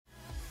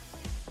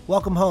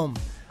Welcome home.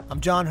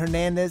 I'm Jon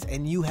Hernandez,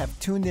 and you have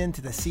tuned in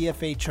to the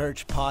CFA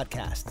Church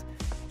podcast.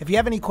 If you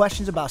have any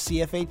questions about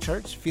CFA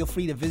Church, feel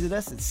free to visit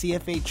us at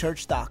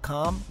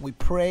cfachurch.com. We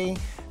pray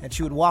that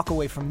you would walk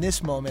away from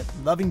this moment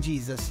loving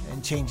Jesus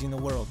and changing the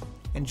world.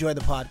 Enjoy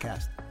the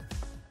podcast.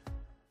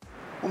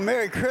 Well,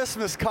 Merry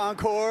Christmas,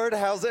 Concord.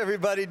 How's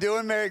everybody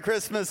doing? Merry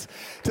Christmas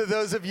to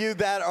those of you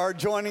that are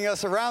joining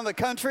us around the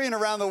country and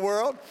around the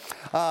world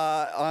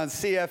on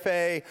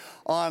CFA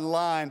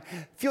Online.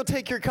 If you'll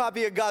take your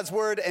copy of God's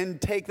Word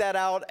and take that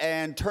out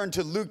and turn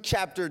to Luke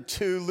chapter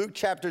 2. Luke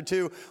chapter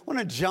 2. I want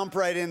to jump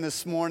right in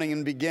this morning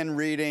and begin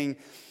reading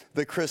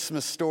the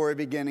Christmas story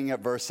beginning at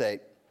verse 8.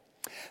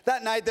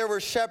 That night there were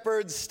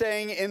shepherds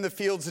staying in the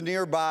fields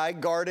nearby,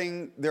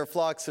 guarding their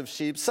flocks of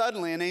sheep.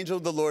 Suddenly an angel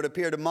of the Lord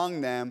appeared among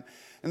them,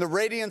 and the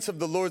radiance of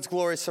the Lord's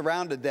glory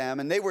surrounded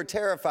them, and they were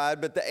terrified,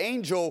 but the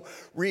angel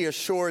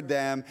reassured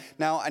them.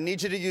 Now, I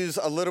need you to use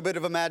a little bit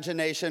of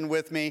imagination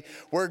with me.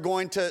 We're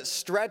going to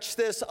stretch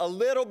this a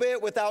little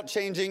bit without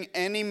changing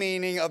any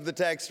meaning of the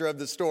text or of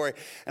the story.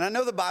 And I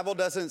know the Bible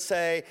doesn't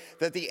say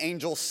that the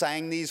angel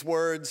sang these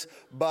words,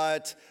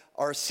 but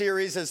our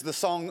series is the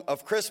Song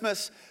of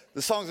Christmas.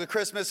 The songs of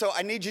Christmas. So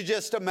I need you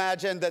just to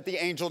imagine that the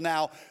angel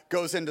now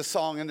goes into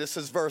song, and this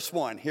is verse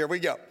 1. Here we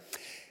go.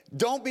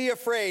 Don't be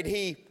afraid,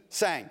 he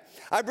sang.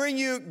 I bring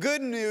you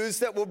good news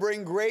that will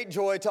bring great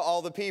joy to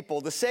all the people.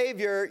 The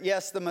Savior,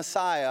 yes, the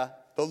Messiah,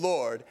 the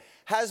Lord,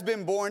 has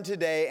been born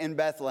today in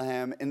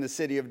Bethlehem in the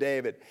city of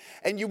David.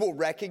 And you will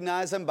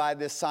recognize him by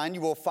this sign.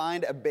 You will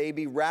find a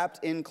baby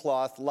wrapped in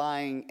cloth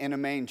lying in a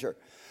manger.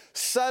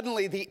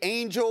 Suddenly, the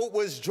angel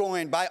was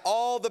joined by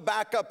all the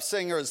backup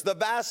singers, the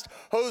vast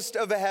host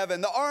of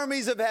heaven, the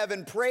armies of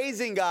heaven,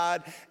 praising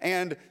God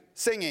and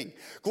singing,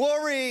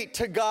 "Glory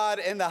to God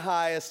in the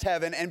highest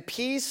heaven, and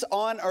peace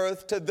on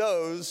earth to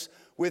those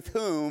with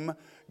whom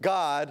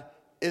God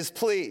is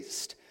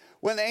pleased."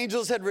 When the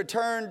angels had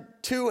returned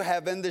to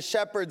heaven, the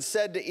shepherds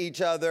said to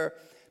each other,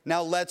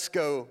 "Now let's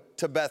go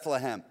to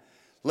Bethlehem.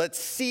 Let's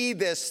see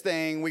this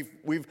thing.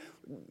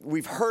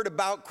 We've heard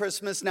about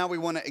Christmas. Now we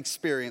want to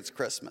experience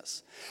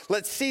Christmas.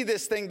 Let's see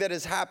this thing that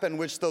has happened,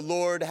 which the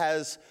Lord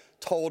has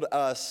told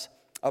us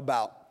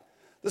about."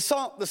 The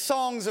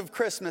songs of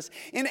Christmas.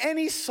 In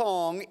any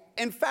song,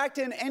 in fact,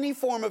 in any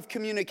form of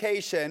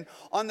communication,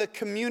 on the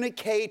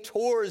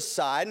communicator's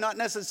side, not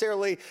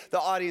necessarily the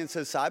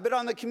audience's side, but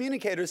on the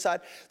communicator's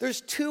side, there's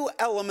two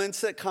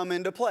elements that come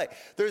into play.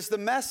 There's the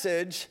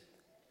message,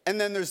 and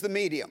then there's the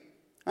medium.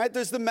 Right?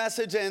 There's the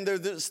message and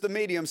there's the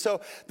medium.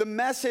 So the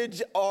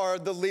message are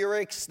the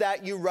lyrics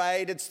that you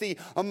write. It's the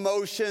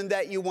emotion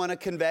that you want to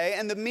convey.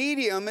 And the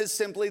medium is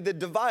simply the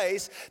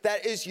device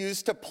that is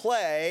used to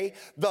play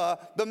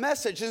the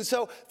message. And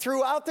so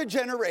throughout the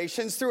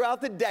generations, throughout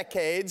the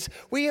decades,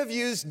 we have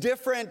used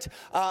different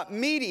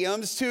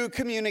mediums to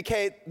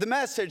communicate the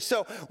message.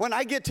 So when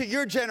I get to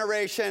your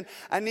generation,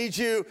 I need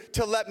you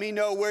to let me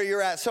know where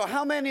you're at. So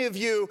how many of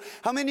you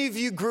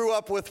grew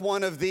up with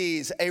one of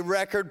these, a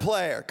record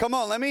player? Come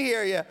on. Let me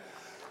hear you.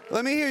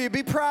 Let me hear you.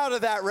 Be proud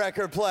of that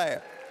record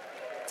player.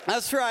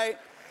 That's right.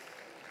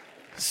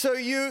 So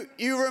you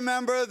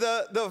remember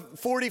the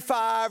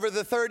 45 or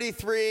the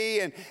 33,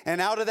 and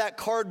out of that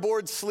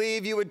cardboard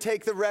sleeve, you would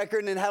take the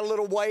record, and it had a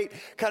little white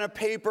kind of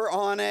paper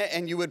on it,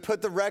 and you would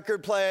put the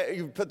record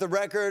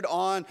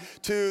on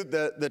to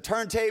the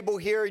turntable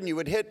here, and you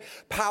would hit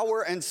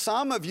power, and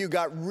some of you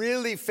got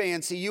really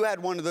fancy. You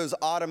had one of those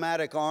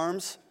automatic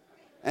arms.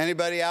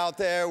 Anybody out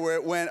there where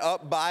it went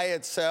up by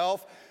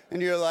itself?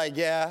 And you're like,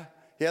 yeah,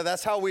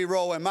 that's how we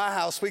roll in my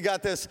house. We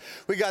got this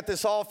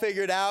all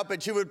figured out,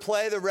 but you would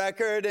play the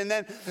record. And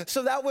then,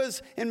 so that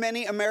was in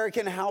many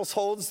American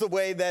households the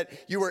way that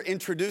you were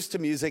introduced to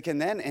music.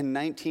 And then in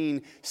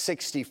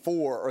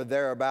 1964 or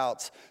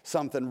thereabouts,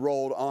 something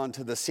rolled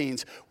onto the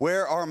scenes.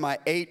 Where are my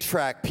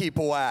 8-track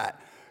people at?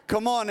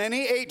 Come on,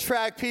 any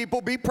 8-track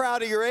people, be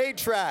proud of your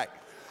 8-track.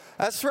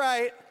 That's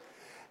right.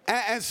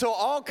 And so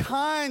all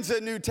kinds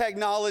of new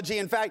technology.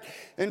 In fact,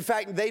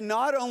 they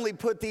not only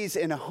put these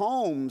in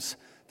homes,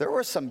 there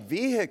were some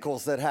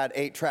vehicles that had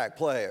 8-track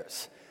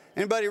players.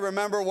 Anybody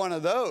remember one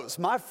of those?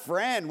 My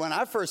friend, when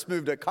I first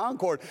moved to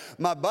Concord,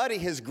 my buddy,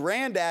 his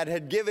granddad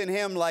had given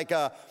him like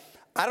I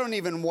don't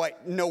even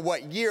know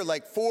what year,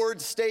 like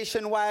Ford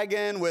station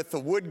wagon with the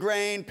wood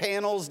grain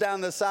panels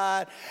down the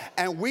side.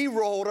 And we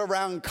rolled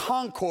around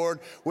Concord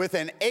with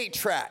an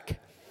 8-track.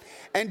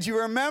 And do you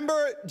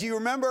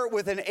remember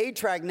with an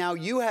 8-track now,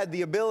 you had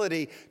the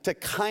ability to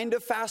kind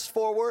of fast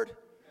forward?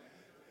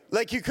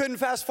 Like you couldn't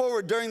fast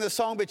forward during the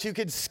song, but you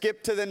could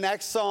skip to the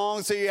next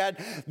song. So you had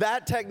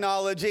that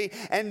technology.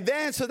 And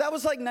then, so that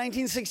was like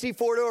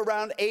 1964 to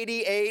around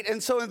 88.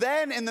 And so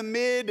then in the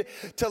mid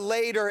to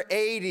later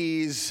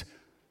 80s,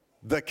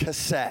 the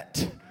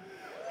cassette.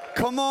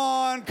 Come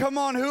on.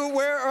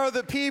 Where are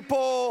the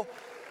people?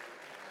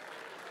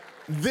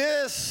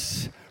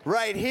 This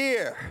right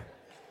here.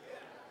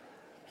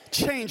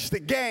 Change the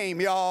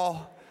game,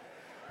 y'all.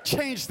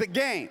 Change the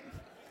game.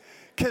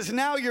 Because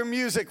now your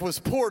music was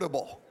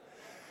portable.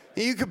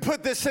 You could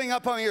put this thing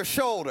up on your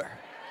shoulder.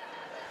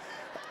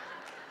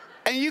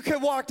 And you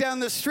could walk down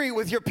the street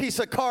with your piece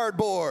of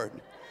cardboard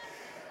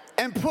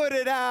and put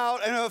it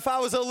out. And if I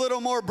was a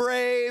little more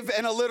brave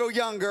and a little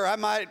younger, I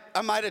might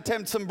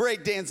attempt some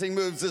breakdancing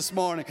moves this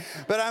morning.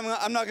 But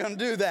I'm not going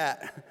to do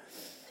that.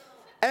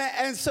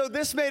 And so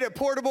this made it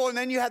portable, and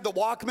then you had the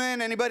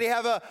Walkman. Anybody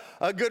have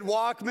a good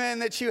Walkman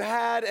that you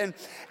had?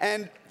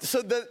 And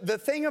so the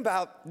thing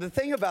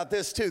about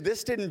this too,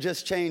 this didn't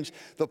just change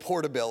the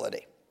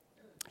portability.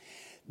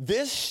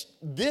 This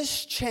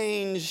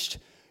changed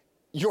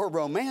your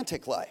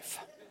romantic life.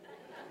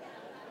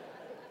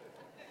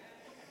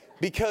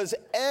 Because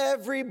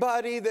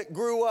everybody that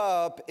grew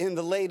up in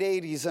the late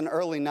 80s and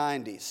early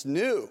 90s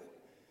knew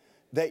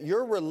that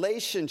your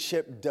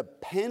relationship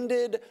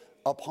depended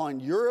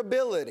upon your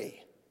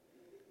ability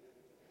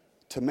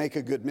to make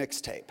a good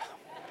mixtape.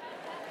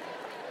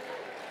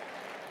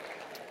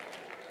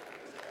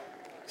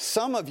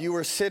 Some of you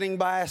are sitting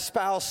by a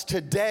spouse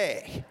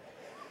today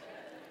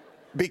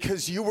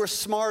because you were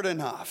smart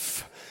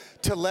enough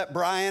to let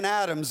Bryan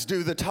Adams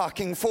do the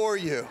talking for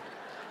you.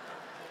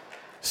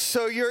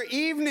 So your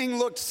evening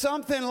looked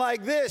something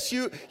like this.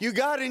 You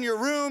got in your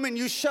room and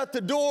you shut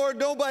the door.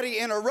 Nobody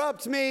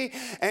interrupt me.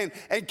 And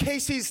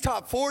Casey's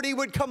Top 40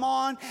 would come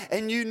on,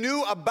 and you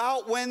knew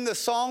about when the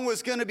song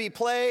was going to be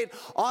played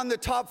on the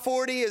Top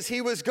 40 as he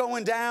was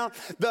going down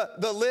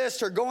the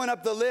list or going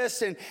up the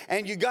list.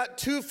 And you got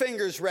two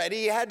fingers ready.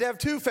 You had to have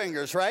two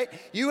fingers, right?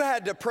 You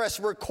had to press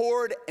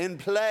record and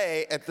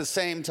play at the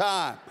same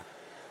time.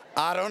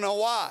 I don't know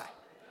why.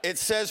 It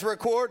says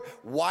record.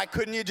 Why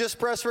couldn't you just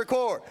press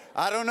record?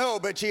 I don't know,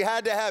 but you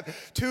had to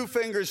have two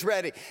fingers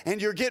ready.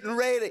 And you're getting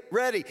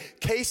ready.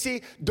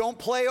 Casey, don't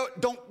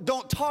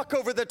talk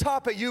over the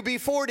top of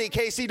UB40.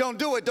 Casey, don't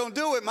do it.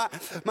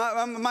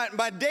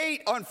 My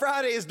date on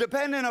Friday is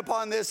dependent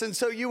upon this. And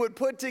so you would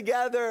put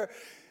together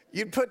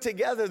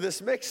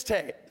this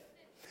mixtape,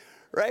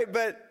 right?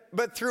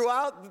 But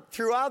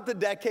throughout the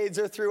decades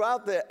or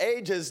throughout the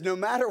ages, no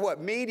matter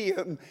what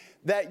medium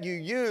that you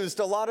used,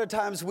 a lot of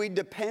times we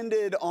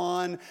depended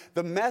on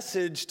the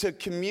message to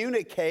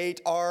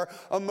communicate our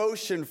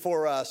emotion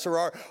for us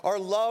or our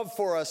love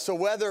for us. So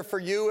whether for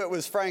you it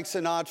was Frank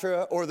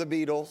Sinatra or the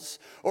Beatles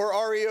or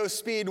REO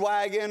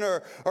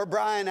Speedwagon or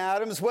Bryan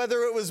Adams,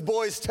 whether it was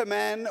Boyz II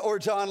Men or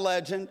John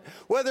Legend,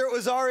 whether it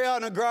was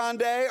Ariana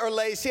Grande or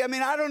Lacey. I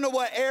mean, I don't know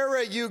what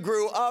era you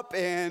grew up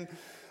in,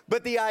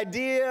 but the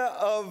idea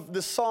of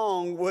the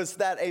song was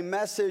that a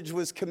message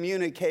was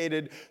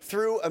communicated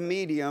through a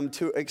medium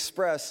to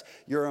express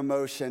your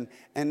emotion.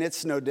 And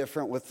it's no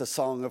different with the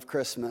song of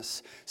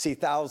Christmas. See,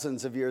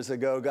 thousands of years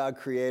ago, God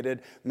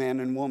created man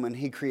and woman.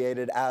 He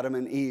created Adam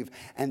and Eve,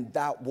 and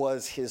that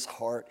was his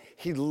heart.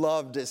 He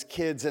loved his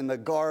kids in the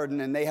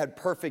garden, and they had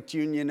perfect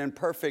union and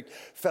perfect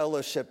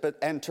fellowship. But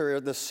enter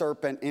the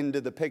serpent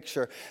into the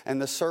picture.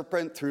 And the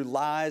serpent, through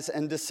lies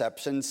and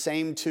deception,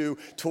 same two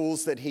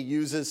tools that he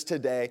uses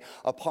today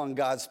upon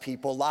God's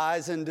people,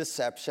 lies and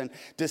deception,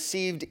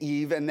 deceived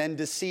Eve and then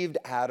deceived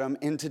Adam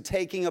into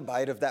taking a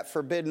bite of that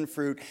forbidden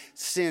fruit.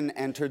 Sin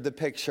entered the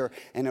picture,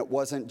 and it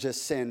wasn't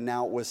just sin,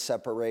 now it was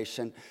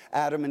separation.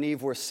 Adam and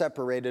Eve were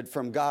separated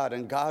from God,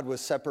 and God was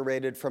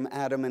separated from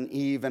Adam and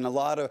Eve, and a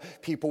lot of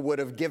people would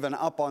have given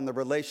up on the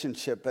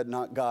relationship, but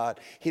not God.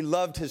 He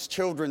loved his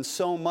children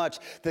so much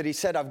that he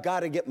said, I've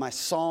got to get my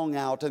song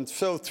out. And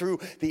so through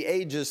the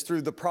ages,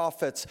 through the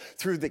prophets,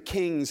 through the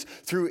kings,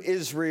 through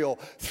Israel,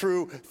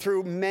 through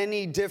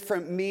many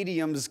different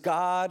mediums,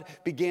 God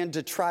began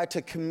to try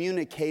to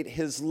communicate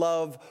his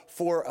love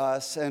for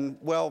us. And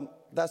well,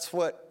 that's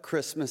what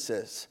Christmas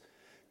is.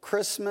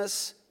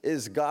 Christmas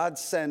is God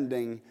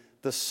sending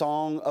the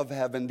song of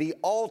heaven, the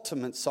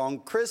ultimate song.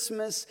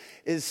 Christmas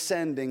is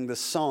sending the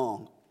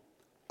song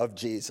of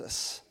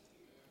Jesus.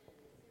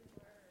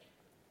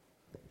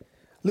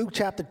 Luke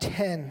chapter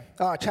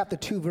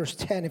 2, verse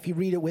 10, if you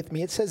read it with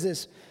me, it says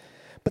this,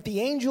 but the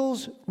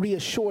angels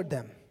reassured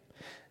them.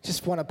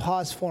 Just want to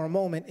pause for a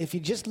moment. If you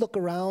just look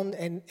around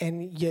and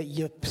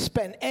you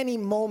spend any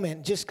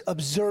moment just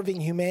observing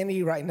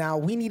humanity right now,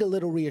 we need a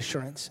little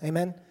reassurance.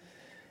 Amen?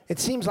 It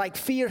seems like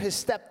fear has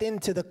stepped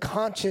into the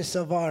conscious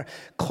of our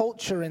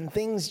culture and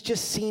things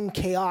just seem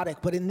chaotic.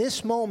 But in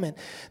this moment,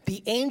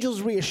 the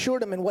angels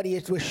reassured him, and what he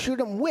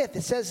reassured him with,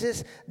 it says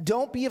this,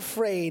 don't be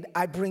afraid.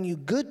 I bring you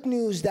good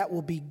news that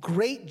will be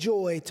great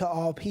joy to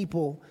all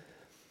people.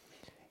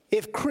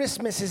 If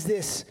Christmas is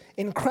this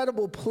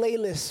incredible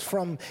playlist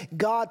from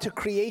God to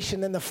creation,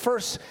 then the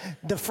first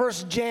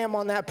jam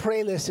on that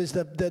playlist is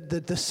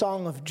the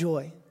song of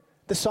joy,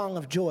 the song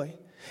of joy.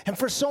 And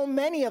for so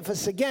many of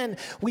us, again,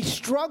 we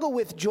struggle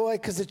with joy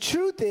because the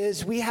truth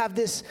is we have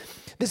this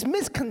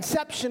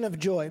misconception of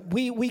joy.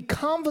 We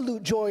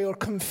convolute joy or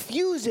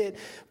confuse it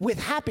with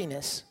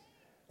happiness.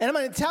 And I'm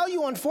going to tell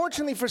you,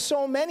 unfortunately, for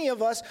so many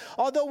of us,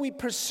 although we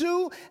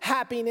pursue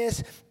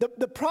happiness,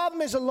 the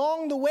problem is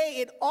along the way,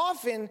 it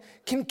often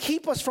can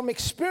keep us from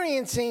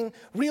experiencing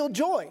real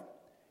joy.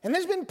 And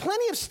there's been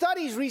plenty of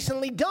studies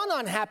recently done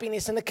on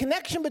happiness and the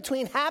connection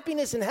between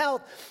happiness and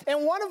health.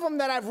 And one of them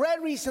that I've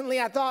read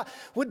recently, I thought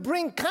would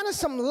bring kind of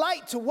some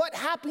light to what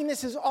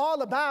happiness is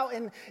all about.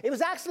 And it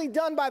was actually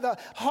done by the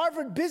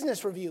Harvard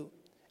Business Review.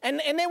 And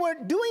they were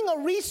doing a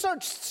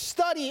research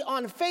study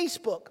on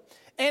Facebook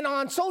and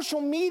on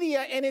social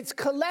media and its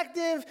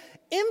collective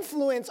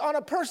influence on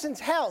a person's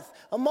health,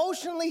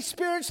 emotionally,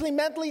 spiritually,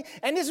 mentally.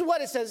 And this is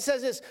what it says. It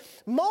says this: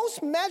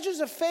 most measures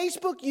of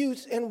Facebook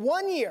use in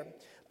 1 year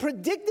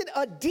predicted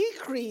a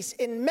decrease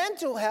in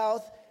mental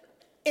health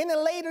in a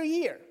later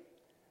year.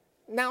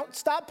 Now,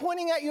 stop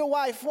pointing at your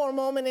wife for a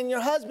moment and your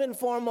husband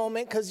for a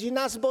moment, because you're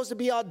not supposed to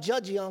be all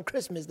judgy on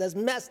Christmas. That's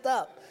messed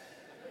up.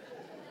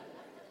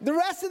 The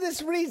rest of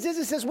this reads this.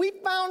 It says, we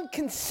found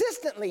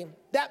consistently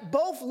that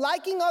both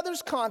liking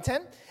others'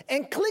 content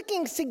and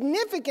clicking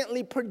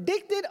significantly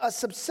predicted a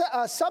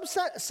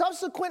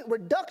subsequent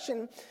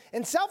reduction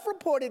in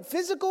self-reported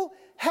physical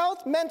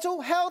health,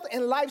 mental health,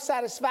 and life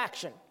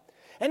satisfaction.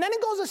 And then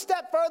it goes a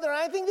step further, and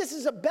I think this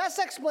is the best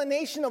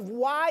explanation of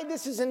why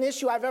this is an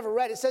issue I've ever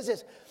read. It says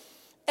this: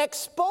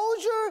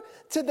 exposure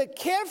to the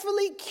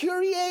carefully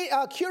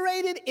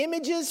curated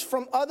images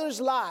from others'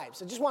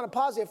 lives. I just want to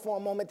pause here for a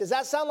moment. Does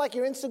that sound like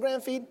your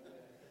Instagram feed?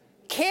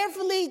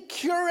 Carefully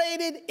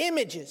curated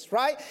images,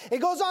 right? It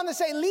goes on to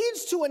say,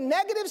 leads to a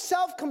negative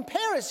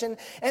self-comparison,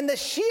 and the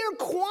sheer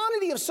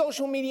quantity of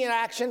social media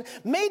interaction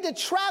may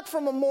detract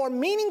from a more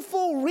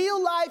meaningful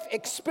real-life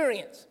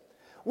experience.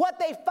 What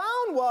they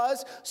found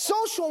was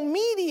social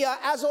media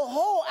as a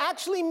whole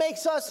actually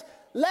makes us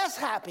less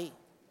happy.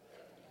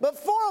 But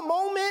for a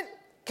moment,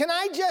 can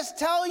I just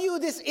tell you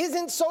this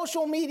isn't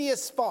social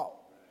media's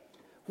fault?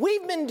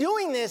 We've been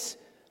doing this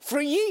for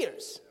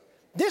years.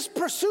 This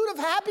pursuit of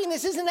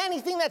happiness isn't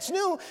anything that's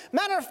new.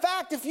 Matter of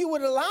fact, if you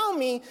would allow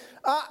me,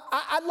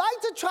 I'd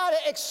like to try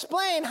to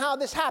explain how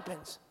this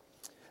happens.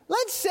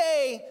 Let's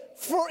say,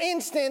 for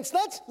instance,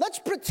 let's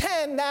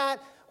pretend that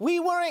we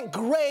weren't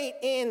great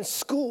in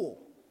school.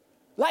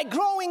 Like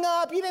growing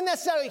up, you didn't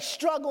necessarily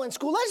struggle in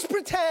school. Let's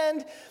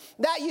pretend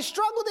that you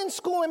struggled in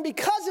school, and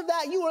because of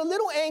that, you were a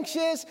little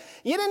anxious.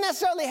 You didn't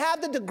necessarily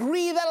have the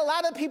degree that a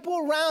lot of people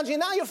around you.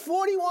 Now you're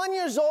 41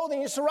 years old,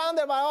 and you're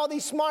surrounded by all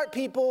these smart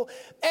people,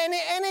 and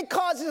it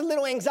causes a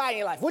little anxiety in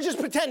your life. We're just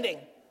pretending.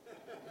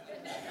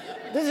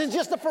 This is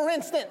just a for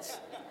instance.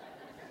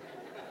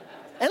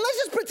 And let's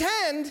just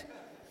pretend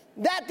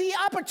that the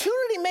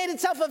opportunity made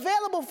itself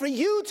available for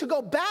you to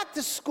go back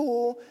to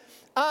school.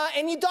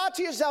 And you thought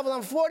to yourself, well,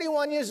 I'm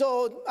 41 years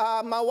old,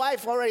 my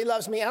wife already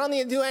loves me, I don't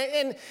need to do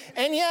anything,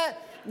 and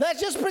yet,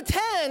 let's just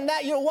pretend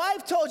that your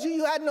wife told you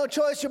you had no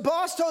choice, your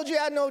boss told you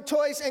had no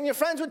choice, and your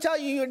friends would tell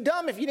you you're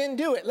dumb if you didn't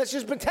do it. Let's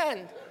just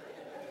pretend.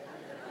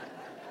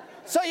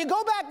 So you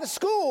go back to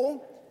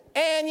school,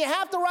 and you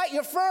have to write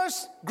your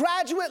first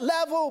graduate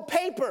level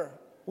paper.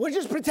 We're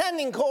just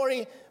pretending,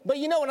 Corey, but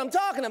you know what I'm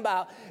talking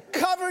about.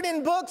 Covered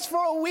in books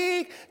for a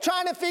week,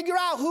 trying to figure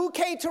out who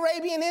Kate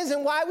Turabian is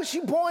and why was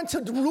she born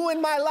to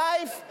ruin my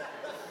life.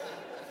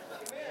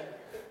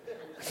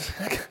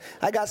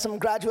 I got some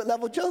graduate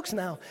level jokes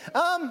now.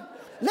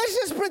 Let's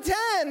just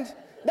pretend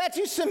that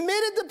you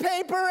submitted the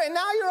paper and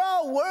now you're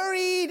all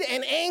worried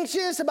and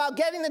anxious about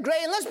getting the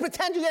grade. And let's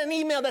pretend you get an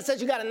email that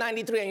says you got a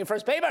 93 on your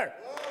first paper.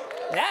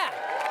 Yeah.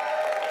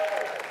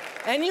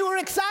 And you were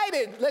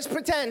excited. Let's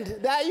pretend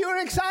that you were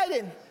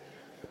excited.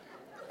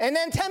 And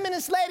then 10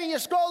 minutes later, you're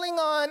scrolling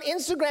on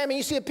Instagram and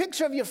you see a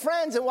picture of your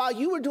friends. And while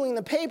you were doing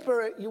the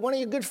paper, one of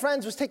your good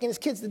friends was taking his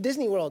kids to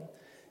Disney World.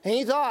 And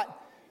you thought,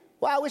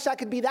 well, I wish I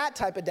could be that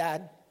type of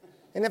dad.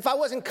 And if I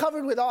wasn't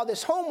covered with all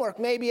this homework,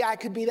 maybe I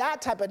could be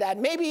that type of dad.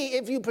 Maybe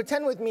if you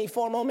pretend with me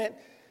for a moment,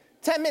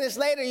 10 minutes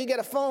later, you get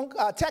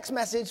a text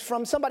message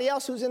from somebody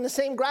else who's in the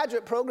same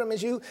graduate program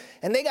as you,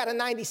 and they got a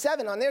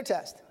 97 on their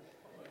test.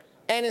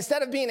 And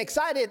instead of being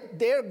excited,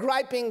 they're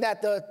griping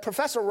that the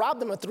professor robbed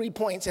them of 3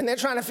 points, and they're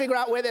trying to figure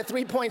out where their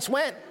 3 points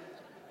went.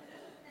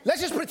 Let's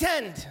just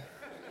pretend.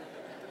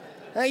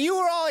 Now, you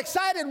were all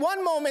excited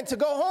one moment to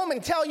go home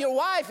and tell your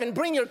wife and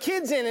bring your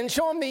kids in and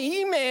show them the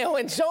email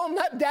and show them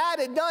what dad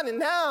had done. And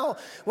now,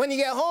 when you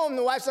get home,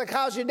 the wife's like,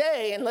 how's your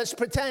day? And let's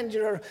pretend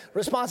your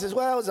response is,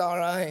 well, it's all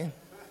right.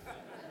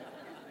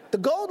 The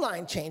goal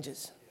line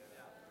changes.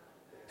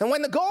 And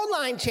when the goal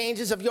line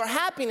changes of your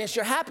happiness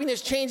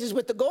changes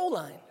with the goal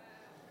line.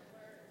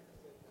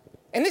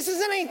 And this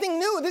isn't anything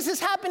new. This has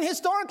happened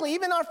historically.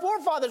 Even our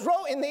forefathers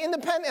wrote in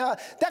the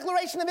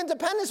Declaration of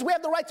Independence, we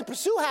have the right to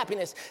pursue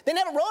happiness. They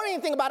never wrote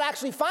anything about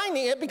actually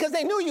finding it because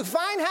they knew you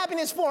find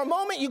happiness for a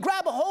moment, you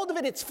grab a hold of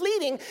it, it's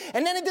fleeting,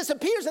 and then it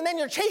disappears, and then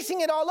you're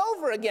chasing it all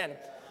over again.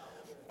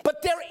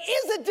 But there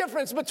is a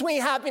difference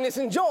between happiness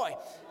and joy.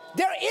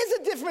 There is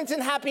a difference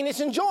in happiness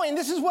and joy, and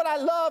this is what I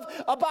love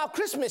about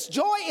Christmas.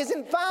 Joy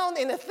isn't found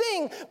in a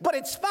thing, but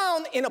it's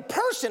found in a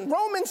person.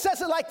 Romans says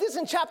it like this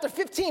in chapter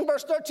 15,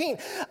 verse 13.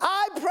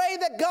 I pray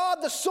that God,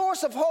 the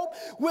source of hope,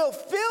 will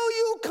fill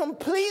you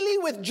completely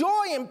with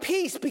joy and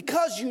peace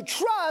because you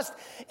trust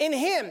in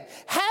Him.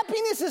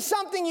 Happiness is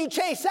something you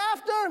chase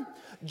after.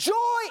 Joy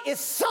is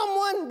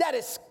someone that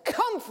has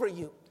come for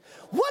you.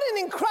 What an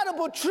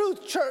incredible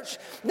truth, church,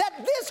 that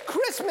this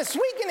Christmas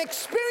we can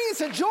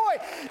experience a joy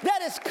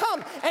that has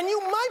come. And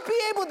you might be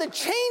able to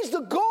change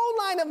the goal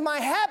line of my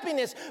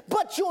happiness,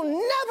 but you'll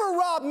never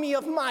rob me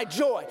of my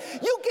joy.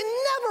 You can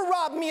never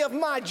rob me of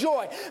my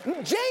joy.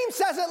 James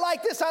says it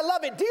like this. I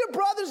love it. Dear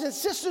brothers and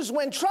sisters,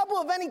 when trouble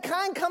of any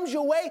kind comes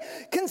your way,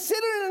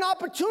 consider it an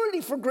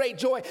opportunity for great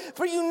joy.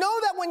 For you know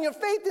that when your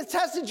faith is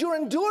tested, your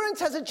endurance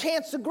has a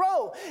chance to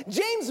grow.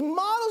 James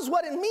models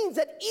what it means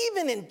that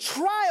even in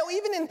trial,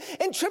 even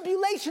in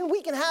tribulation,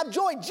 we can have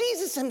joy.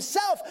 Jesus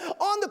himself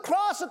on the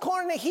cross,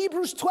 according to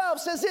Hebrews 12,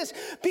 says this: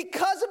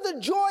 because of the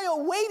joy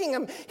awaiting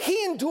him,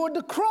 he endured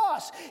the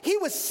cross. He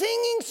was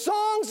singing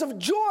songs of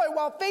joy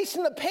while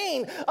facing the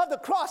pain of the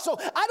cross. So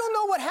I don't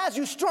know what has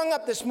you strung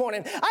up this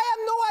morning. I have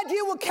no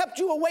idea what kept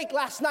you awake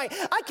last night.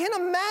 I can't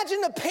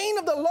imagine the pain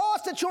of the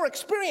loss that you're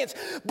experiencing,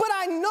 but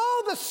I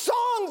know the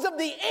songs of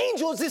the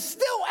angels is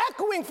still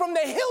echoing from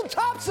the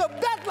hilltops of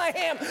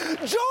Bethlehem.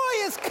 Joy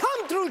has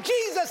come through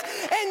Jesus,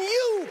 and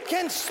you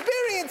can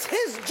experience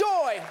his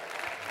joy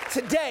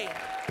today.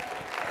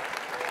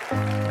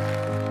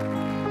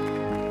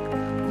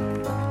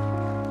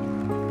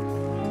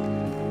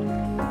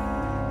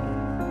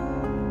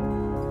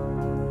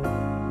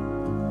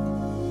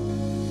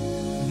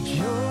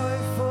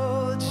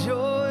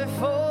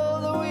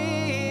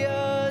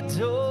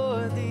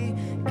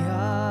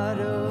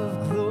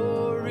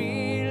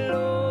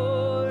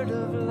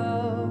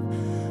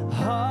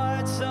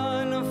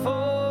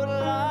 Unfold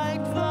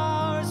like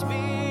flowers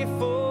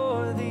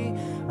before thee,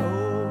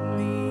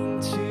 opening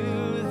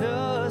to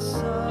the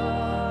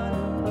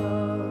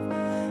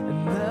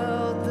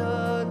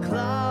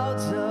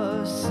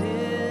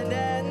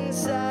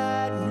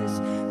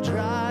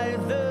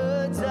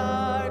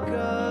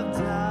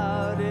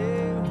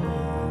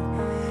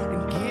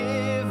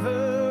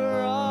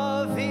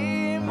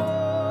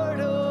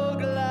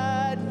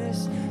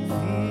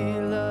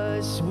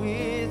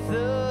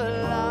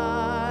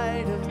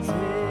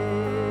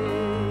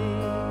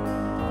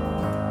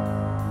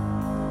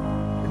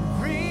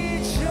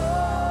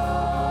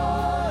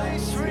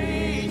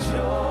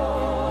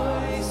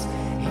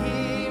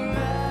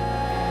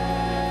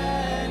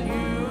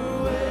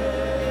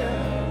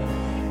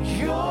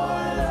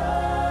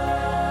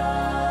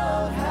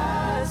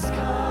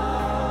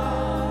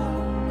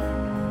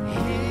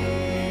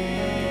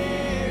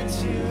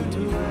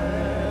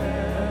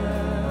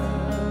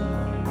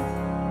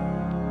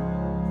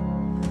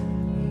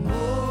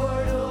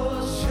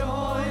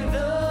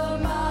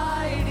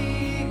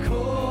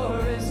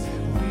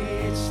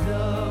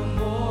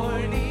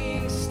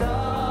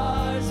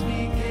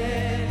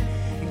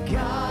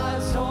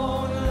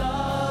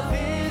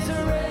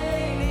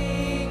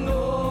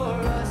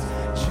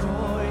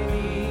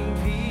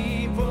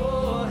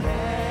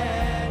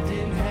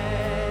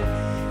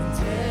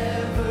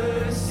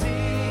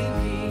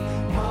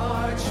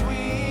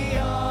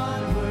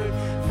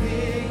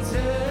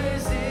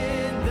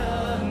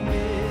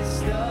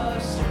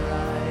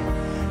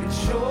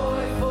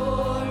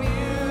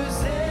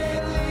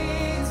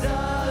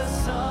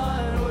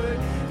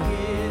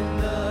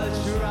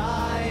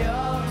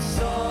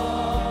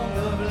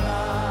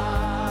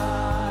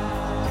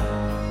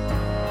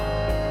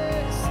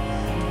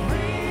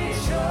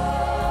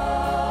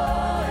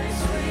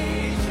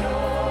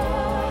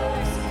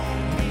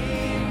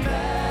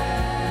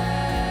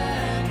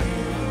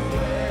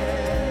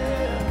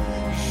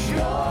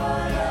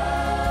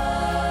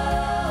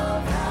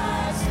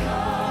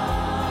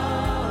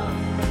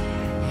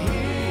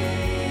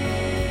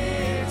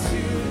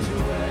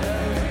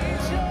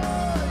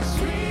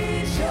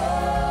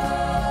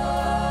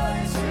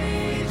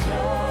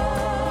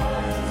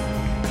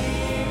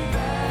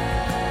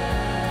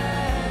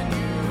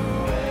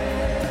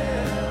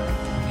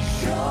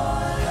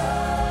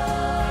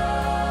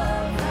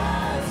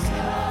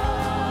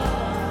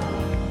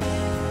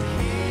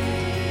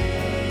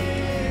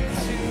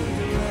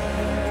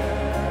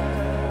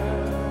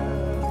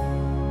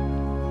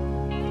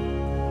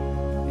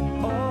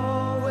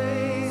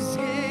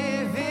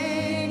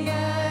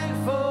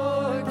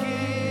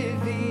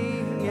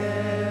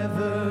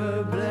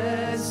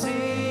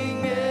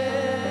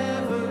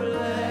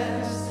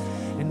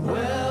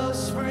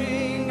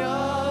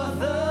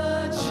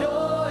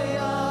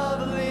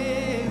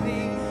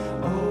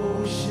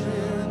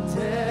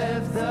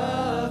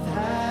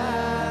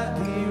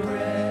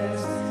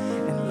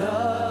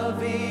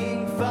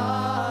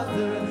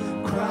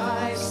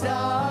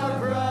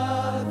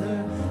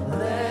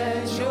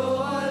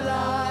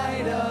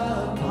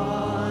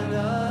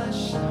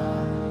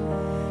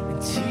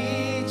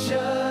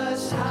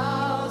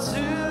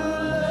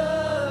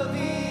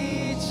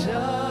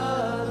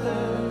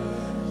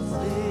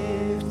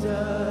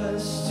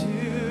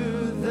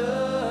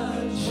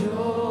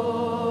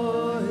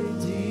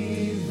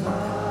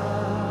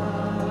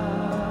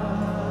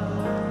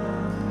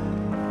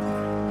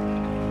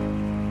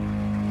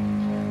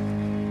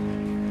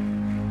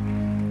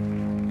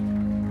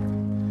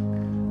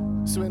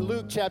So in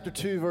Luke chapter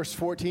 2, verse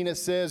 14, it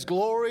says,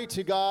 "Glory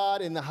to God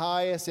in the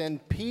highest and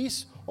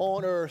peace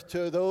on earth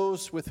to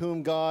those with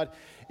whom God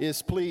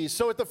is pleased."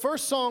 So the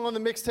first song on the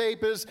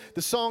mixtape is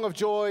the Song of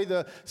Joy.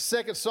 The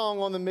second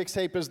song on the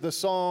mixtape is the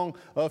Song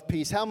of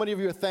Peace. How many of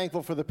you are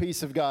thankful for the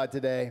peace of God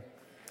today?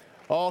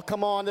 Oh,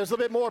 come on. There's a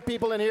little bit more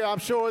people in here, I'm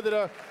sure, that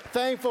are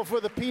thankful for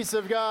the peace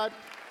of God.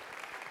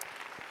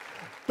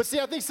 But see,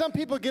 I think some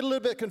people get a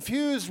little bit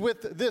confused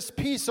with this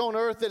peace on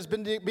earth that's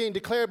been being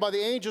declared by the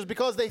angels,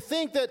 because they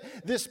think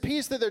that this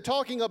peace that they're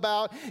talking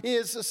about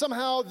is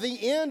somehow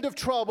the end of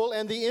trouble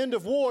and the end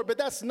of war, but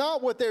that's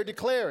not what they're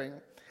declaring.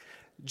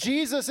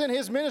 Jesus in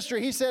his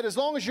ministry, he said, as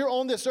long as you're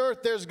on this earth,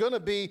 there's going to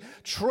be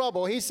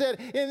trouble. He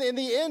said, in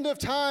the end of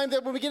time,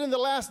 that when we get in the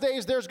last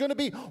days, there's going to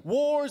be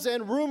wars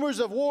and rumors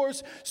of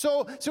wars.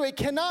 So it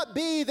cannot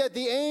be that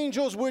the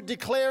angels were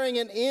declaring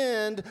an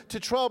end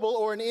to trouble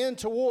or an end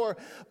to war.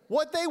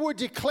 What they were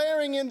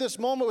declaring in this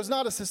moment was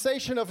not a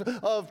cessation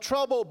of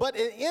trouble, but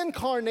an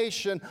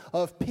incarnation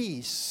of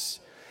peace.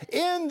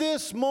 In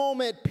this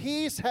moment,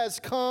 peace has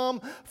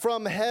come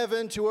from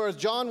heaven to earth.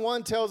 John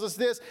 1 tells us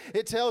this.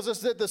 It tells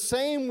us that the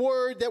same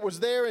word that was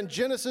there in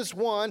Genesis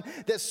 1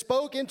 that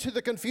spoke into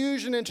the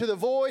confusion, into the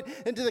void,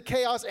 into the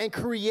chaos, and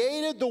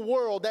created the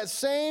world, that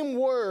same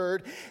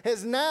word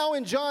has now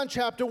in John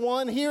chapter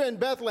 1 here in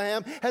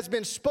Bethlehem has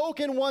been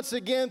spoken once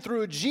again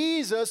through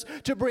Jesus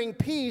to bring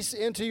peace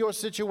into your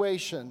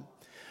situation.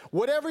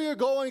 Whatever you're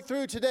going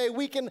through today,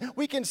 we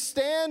can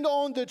stand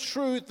on the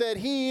truth that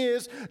He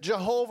is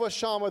Jehovah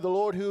Shammah, the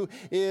Lord who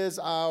is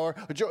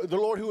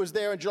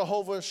there, and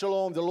Jehovah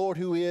Shalom, the Lord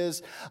who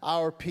is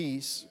our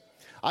peace.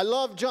 I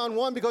love John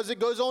 1 because it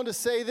goes on to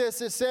say this.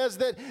 It says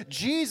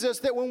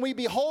that when we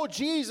behold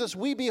Jesus,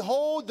 we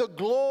behold the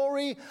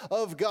glory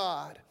of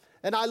God.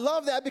 And I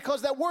love that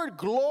because that word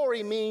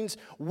glory means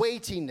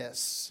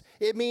weightiness.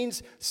 It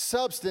means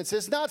substance.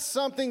 It's not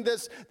something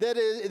that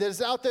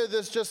is out there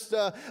that's just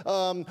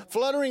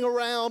fluttering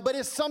around, but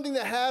it's something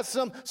that has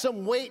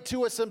some weight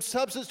to it, some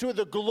substance to it,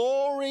 the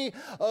glory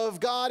of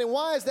God. And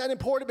why is that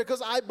important?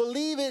 Because I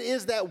believe it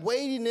is that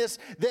weightiness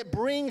that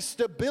brings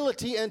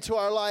stability into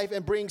our life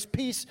and brings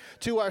peace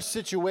to our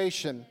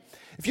situation.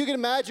 If you can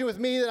imagine with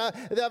me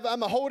that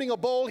I'm holding a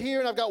bowl here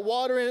and I've got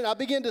water in it, I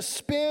begin to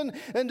spin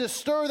and to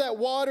stir that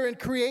water and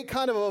create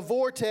kind of a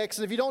vortex.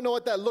 And if you don't know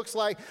what that looks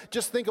like,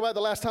 just think about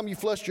the last time you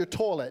flushed your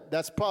toilet.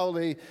 That's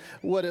probably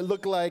what it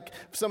looked like.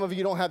 Some of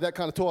you don't have that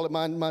kind of toilet.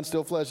 Mine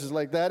still flushes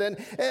like that. And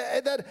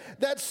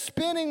that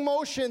spinning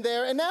motion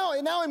there. And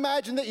now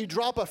imagine that you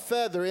drop a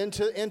feather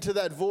into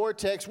that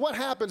vortex. What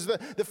happens?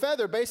 The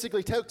feather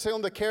basically takes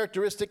on the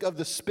characteristic of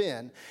the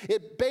spin.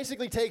 It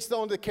basically takes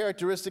on the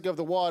characteristic of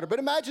the water. But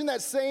imagine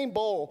that same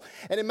bowl,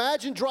 and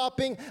imagine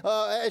dropping,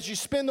 as you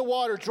spin the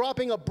water,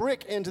 dropping a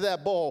brick into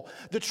that bowl.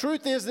 The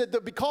truth is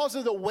that because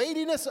of the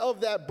weightiness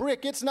of that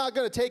brick, it's not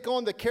going to take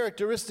on the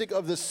characteristic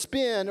of the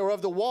spin or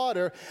of the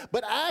water,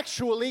 but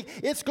actually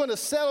it's going to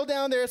settle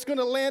down there, it's going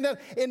to land down,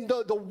 and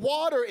the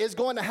water is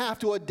going to have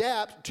to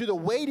adapt to the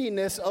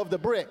weightiness of the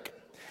brick.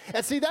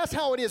 And see, that's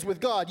how it is with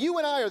God. You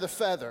and I are the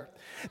feather.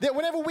 That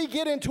whenever we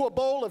get into a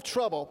bowl of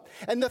trouble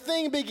and the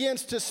thing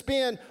begins to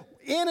spin,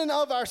 in and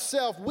of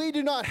ourselves, we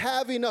do not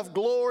have enough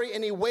glory,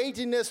 any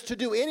weightiness to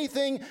do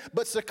anything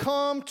but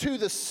succumb to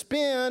the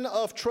spin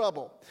of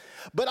trouble.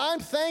 But I'm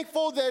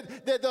thankful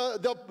that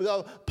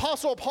the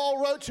Apostle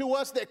Paul wrote to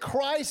us that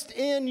Christ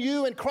in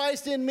you and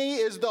Christ in me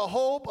is the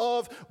hope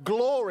of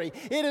glory.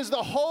 It is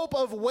the hope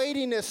of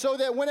weightiness, so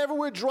that whenever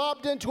we're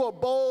dropped into a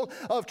bowl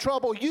of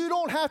trouble, you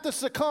don't have to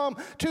succumb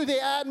to the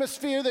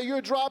atmosphere that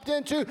you're dropped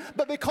into,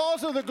 but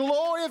because of the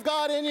glory of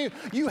God in you,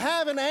 you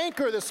have an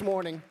anchor this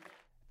morning.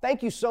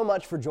 Thank you so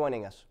much for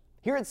joining us.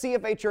 Here at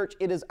CFA Church,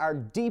 it is our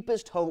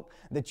deepest hope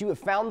that you have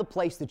found the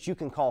place that you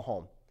can call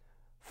home.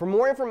 For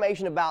more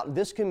information about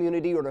this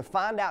community or to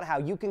find out how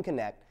you can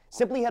connect,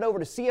 simply head over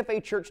to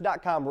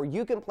cfachurch.com where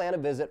you can plan a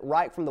visit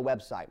right from the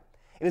website.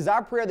 It is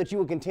our prayer that you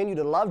will continue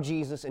to love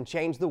Jesus and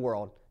change the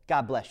world.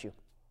 God bless you.